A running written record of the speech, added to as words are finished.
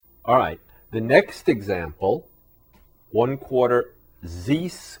All right, the next example, 1/4 z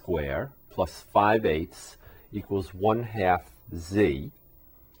squared plus 5/8 equals 1/2 z.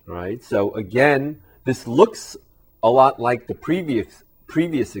 All right, so again, this looks a lot like the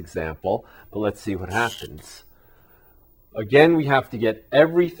previous example, but let's see what happens. Again, we have to get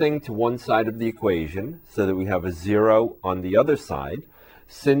everything to one side of the equation so that we have a 0 on the other side.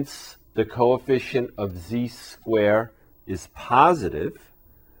 Since the coefficient of z squared is positive,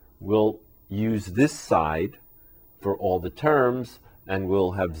 we'll use this side for all the terms, and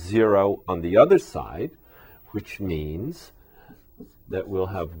we'll have 0 on the other side, which means that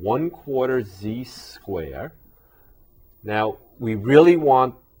we'll have 1/4 z squared. Now, we really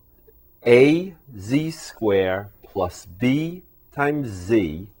want a z squared plus b times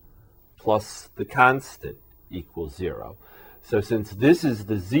z plus the constant equals 0. So since this is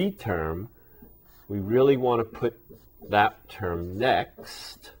the z term, we really want to put that term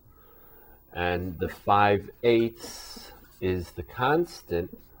next, and the 5/8 is the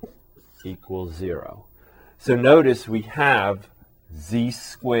constant equals 0. So notice we have z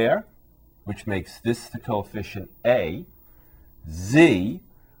squared, which makes this the coefficient a, z,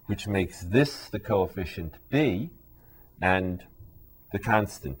 which makes this the coefficient b, and the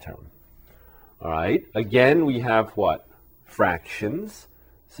constant term. All right, again, we have what? Fractions.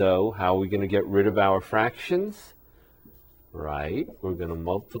 So how are we going to get rid of our fractions? Right, we're going to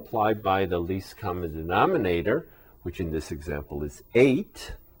multiply by the least common denominator, which in this example is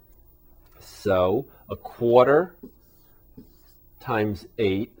 8. So 1/4 times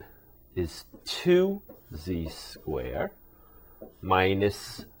 8 is 2z squared,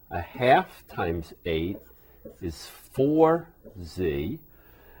 minus 1/2 times 8 is 4z,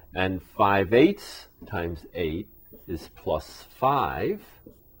 and 5/8 times 8 is plus 5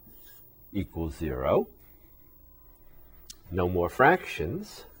 equals 0. No more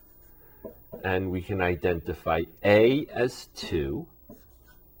fractions, and we can identify a as 2,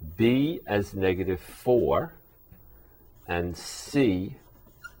 b as -4, and c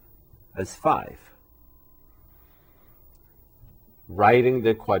as 5. Writing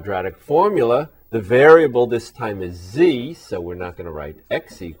the quadratic formula, the variable this time is z, so we're not going to write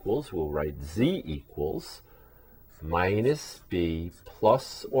x equals, we'll write z equals minus b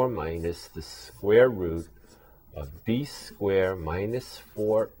plus or minus the square root of b squared minus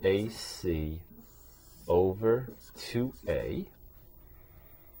 4ac over 2a.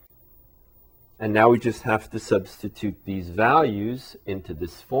 And now we just have to substitute these values into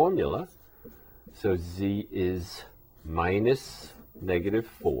this formula. So z is minus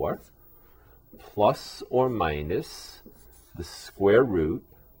 -4 plus or minus the square root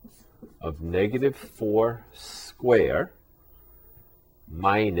of -4 squared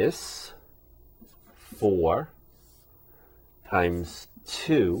minus 4 times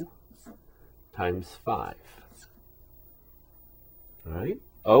 2 times 5. All right,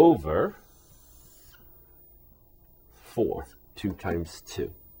 over 4, 2 times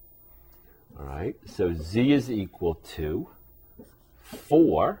 2. All right, so z is equal to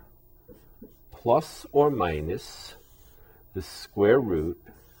 4 plus or minus the square root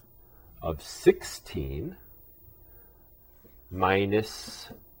of 16 minus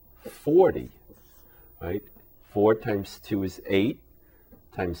 40, right? 4 times 2 is 8,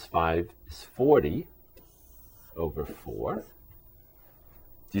 times 5 is 40 over 4.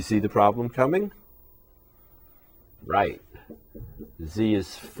 Do you see the problem coming? Right. Z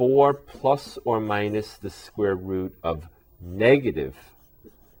is 4 plus or minus the square root of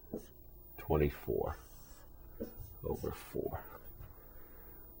 -24 over 4.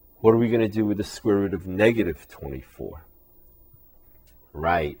 What are we going to do with the square root of -24?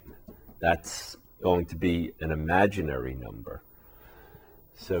 Right, that's going to be an imaginary number.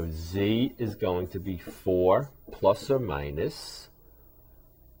 So z is going to be 4 plus or minus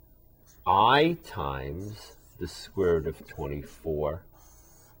I times the square root of 24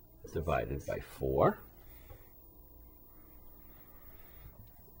 divided by 4.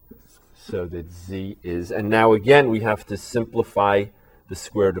 So that z is, and now again we have to simplify the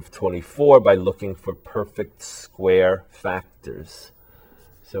square root of 24 by looking for perfect square factors.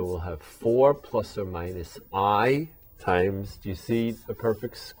 So we'll have 4 plus or minus I times, do you see a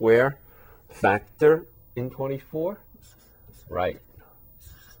perfect square factor in 24? Right.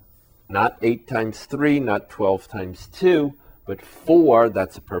 Not 8 times 3, not 12 times 2, but 4,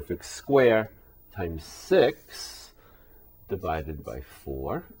 that's a perfect square, times 6 divided by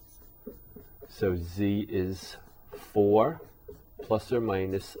 4. So z is 4 plus or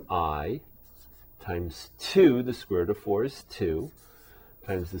minus I times 2, the square root of 4 is 2,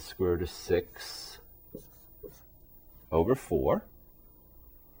 times the square root of 6 over 4.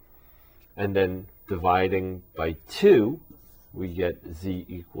 and then dividing by 2, we get z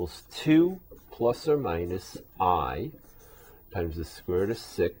equals 2 plus or minus I times the square root of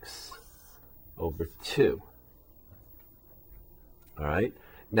 6 over 2. All right.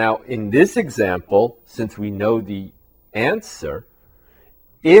 Now, in this example, since we know the answer,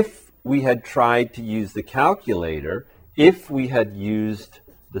 if we had tried to use the calculator, if we had used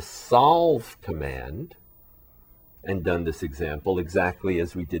the solve command and done this example exactly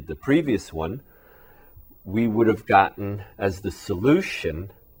as we did the previous one, we would have gotten as the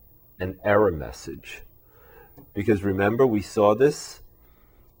solution an error message. Because remember, we saw this.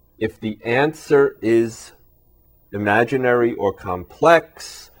 If the answer is imaginary or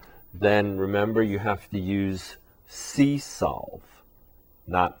complex, then remember you have to use C-solve,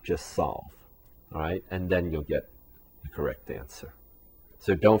 not just solve. All right, and then you'll get the correct answer.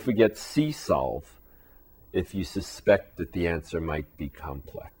 So don't forget C-solve if you suspect that the answer might be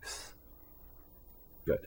complex.